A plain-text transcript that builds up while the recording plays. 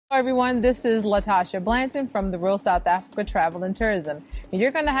Hello everyone, this is Latasha Blanton from the Real South Africa Travel and Tourism. And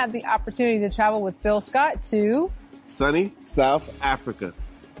you're going to have the opportunity to travel with Phil Scott to sunny South Africa.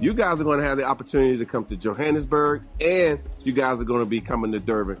 You guys are going to have the opportunity to come to Johannesburg, and you guys are going to be coming to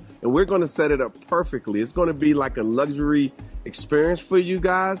Durban. And we're going to set it up perfectly. It's going to be like a luxury experience for you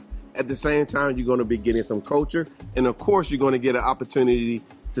guys. At the same time, you're going to be getting some culture. And of course, you're going to get an opportunity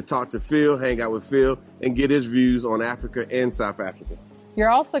to talk to Phil, hang out with Phil, and get his views on Africa and South Africa. You're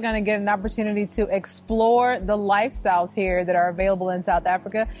also going to get an opportunity to explore the lifestyles here that are available in South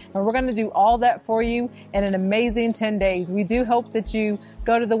Africa. And we're going to do all that for you in an amazing 10 days. We do hope that you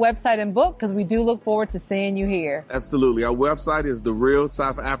go to the website and book, because we do look forward to seeing you here. Absolutely. Our website is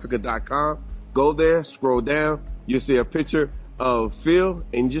therealsouthafrica.com. Go there, scroll down. You'll see a picture of Phil,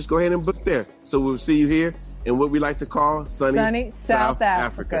 and just go ahead and book there. So we'll see you here in what we like to call sunny South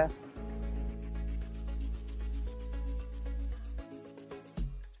Africa.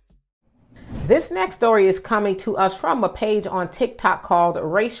 This next story is coming to us from a page on TikTok called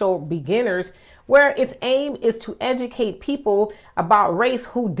Racial Beginners, where its aim is to educate people about race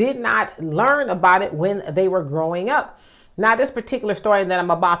who did not learn about it when they were growing up. Now, this particular story that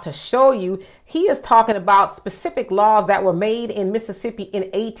I'm about to show you, he is talking about specific laws that were made in Mississippi in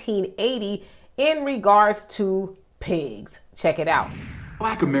 1880 in regards to pigs. Check it out.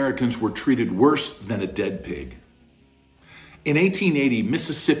 Black Americans were treated worse than a dead pig. In 1880,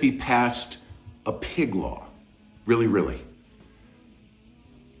 Mississippi passed a pig law. Really.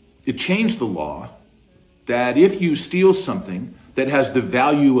 It changed the law that if you steal something that has the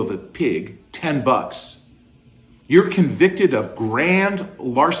value of a pig, $10, you're convicted of grand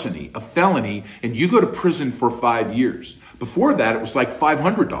larceny, a felony, and you go to prison for 5 years. Before that, it was like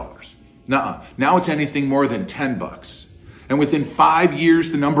 $500. Nuh-uh. Now it's anything more than $10. And within 5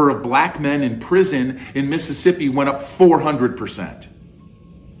 years, the number of black men in prison in Mississippi went up 400%.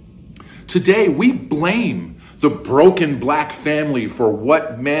 Today, we blame the broken black family for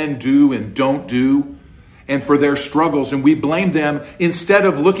what men do and don't do and for their struggles. And we blame them instead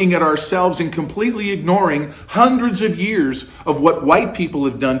of looking at ourselves and completely ignoring hundreds of years of what white people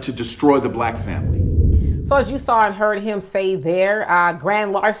have done to destroy the black family. So as you saw and heard him say there,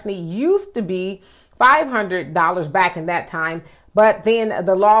 grand larceny used to be $500 back in that time, but then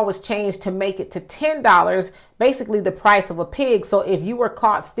the law was changed to make it to $10, basically the price of a pig. So if you were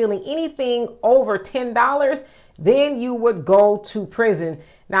caught stealing anything over $10, then you would go to prison.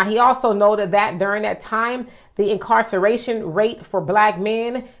 Now, he also noted that during that time, the incarceration rate for black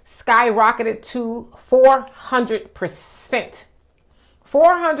men skyrocketed to 400%.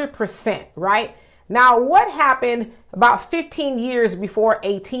 400%, right? Now, what happened about 15 years before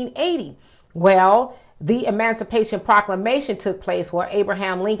 1880? Well, the Emancipation Proclamation took place, where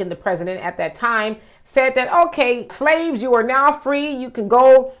Abraham Lincoln, the president at that time, said that, okay, slaves, you are now free. You can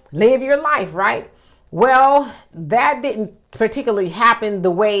go live your life, right? Well, that didn't particularly happen the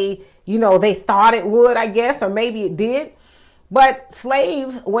way, they thought it would, I guess, or maybe it did. But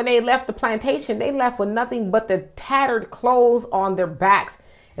slaves, when they left the plantation, they left with nothing but the tattered clothes on their backs.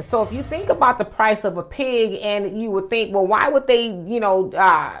 And so if you think about the price of a pig, and you would think, well, why would they,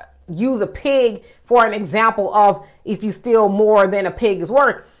 use a pig for an example of if you steal more than a pig is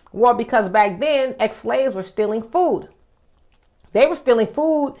worth? Well, because back then, ex-slaves were stealing food. They were stealing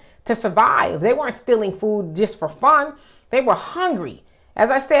food to survive. They weren't stealing food just for fun. They were hungry. As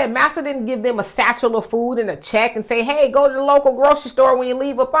I said, Massa didn't give them a satchel of food and a check and say, hey, go to the local grocery store when you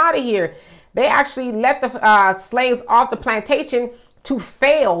leave up out of here. They actually let the slaves off the plantation to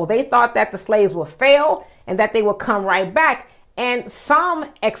fail. They thought that the slaves would fail and that they would come right back. And some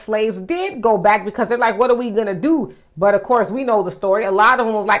ex-slaves did go back because they're like, what are we going to do? But of course, we know the story. A lot of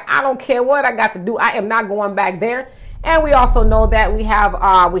them was like, I don't care what I got to do. I am not going back there. And we also know that we had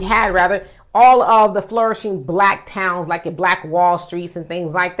all of the flourishing black towns, like at Black Wall Streets and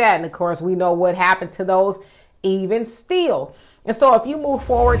things like that. And of course, we know what happened to those even still. And so if you move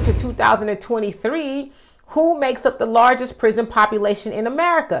forward to 2023, who makes up the largest prison population in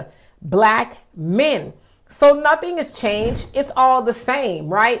America? Black men. So nothing has changed. It's all the same,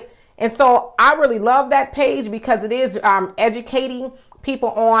 right? And so I really love that page because it is educating people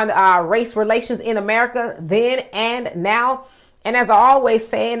on race relations in America then and now. And as I always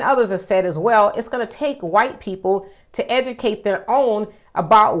say, and others have said as well, it's going to take white people to educate their own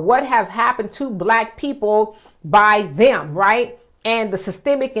about what has happened to black people by them, right? And the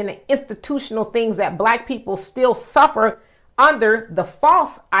systemic and the institutional things that black people still suffer under the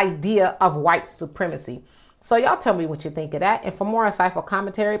false idea of white supremacy. So y'all tell me what you think of that. And for more insightful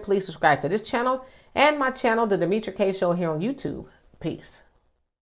commentary, please subscribe to this channel and my channel, The Demetra Kaye Show, here on YouTube. Peace.